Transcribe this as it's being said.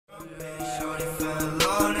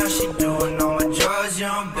she doing all my drugs,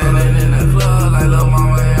 young baby in the club like lil'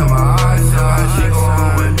 mama in my eyesight. She go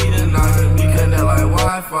home with me tonight, cause we connect like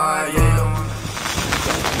Wi-Fi. Yeah,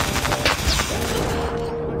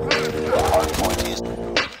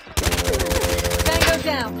 Tango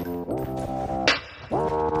down.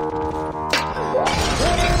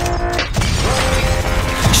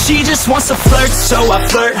 She just wants to flirt, so I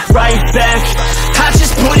flirt right back. I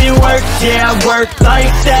just put in work, yeah, I work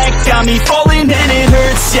like that. Got me falling and it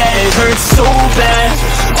hurts, yeah, it hurts so bad.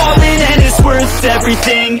 All in and it's worth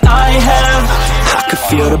everything I have. I could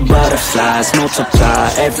feel the butterflies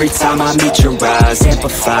multiply every time I meet your eyes.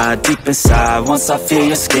 Amplify deep inside once I feel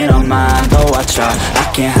your skin on mine. Though I try,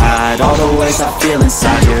 I can't hide all the ways I feel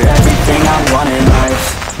inside. You're everything I want in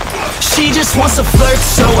life. She just wants to flirt,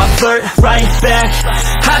 so I flirt right back.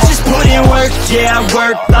 I just put in work, yeah, I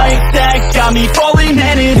work like that. Got me falling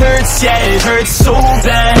and it hurts, yeah, it hurts so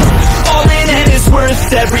bad. All in and it's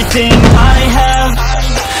worth everything I have.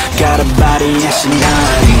 Got a body and she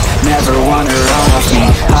naughty, never want her off me.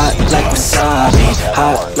 Hot like wasabi,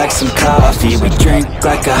 hot like some coffee. We drink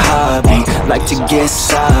like a hobby, like to get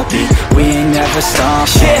sloppy. We ain't never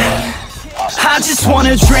stopping. Yeah. I just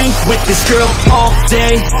wanna drink with this girl all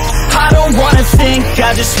day. I don't wanna think,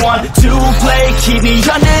 I just want to play. Keep me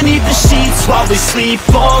underneath the sheets while we sleep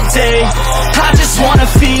all day. I just wanna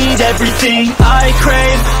feed everything I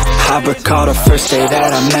crave. I recall the first day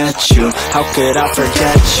that I met you. How could I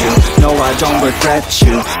forget you? No, I don't regret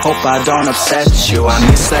you. Hope I don't upset you. I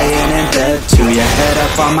miss laying in bed too. Your head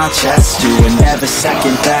up on my chest, you were never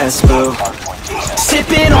second best, boo.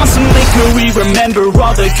 Sipping on some liquor, we remember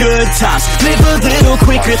all the good times. Live a little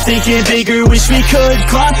quicker, thinking bigger, wish we could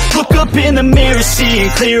climb. Look up in the mirror, seeing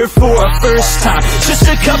clearer for our first time. Just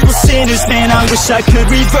a couple sinners, man, I wish I could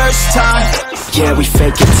reverse time. Yeah, we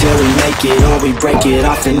fake it till we make it, or we break it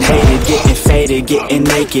off and hate it. Getting faded, getting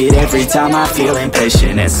naked, every time I feel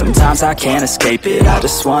impatient. And sometimes I can't escape it, I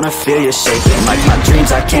just wanna feel you shaking. Like my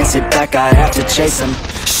dreams, I can't sit back, I have to chase them.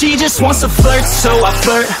 She just wants to flirt, so I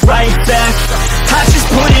flirt right back. I just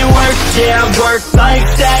put in work, yeah, I work like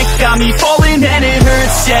that. Got me falling and it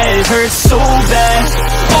hurts, yeah, it hurts so bad.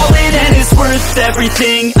 All in and it's worth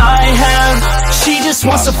everything I have. She just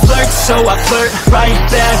wants to flirt, so I flirt right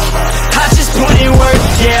back. I just put in work,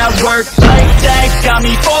 yeah, I work like that. Got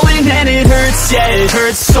me falling and it hurts, yeah, it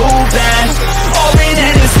hurts so bad. All in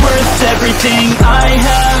and it's worth everything I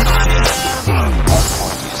have.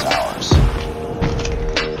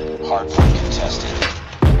 Hardpoint contested.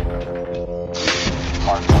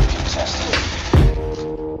 Hardpoint contested.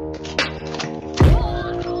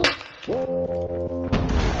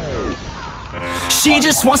 She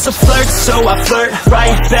just wants to flirt, so I flirt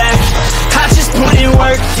right back. I just put in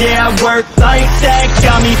work, yeah, I work like that.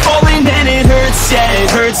 Got me falling and it hurts, yeah,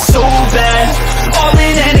 it hurts so bad. All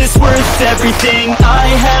in and it's worth everything I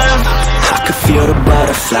have. I could feel the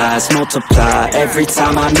butterflies multiply every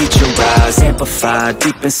time I meet your eyes. Amplify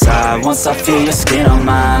deep inside once I feel your skin on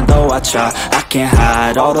mine. Though I try, I can't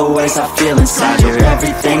hide all the ways I feel inside. You're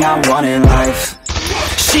everything I want in life.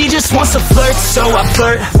 She just wants to flirt, so I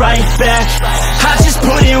flirt right back. I just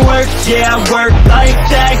put in work, yeah, I work like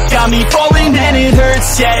that. Got me falling and it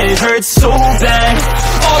hurts, yeah, it hurts so bad.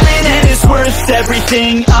 All in and it's worth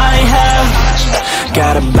everything I have.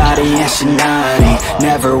 Got a body and she naughty,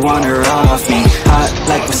 never want her off me. Hot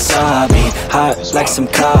like wasabi, hot like some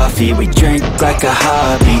coffee. We drink like a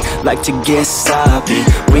hobby, like to get sloppy.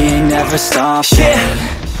 We ain't never stopping.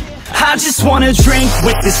 Yeah. I just wanna drink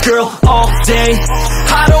with this girl all day.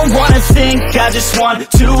 I don't wanna think, I just want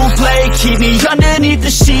to play. Keep me underneath the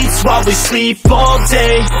sheets while we sleep all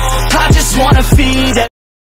day. I just wanna feed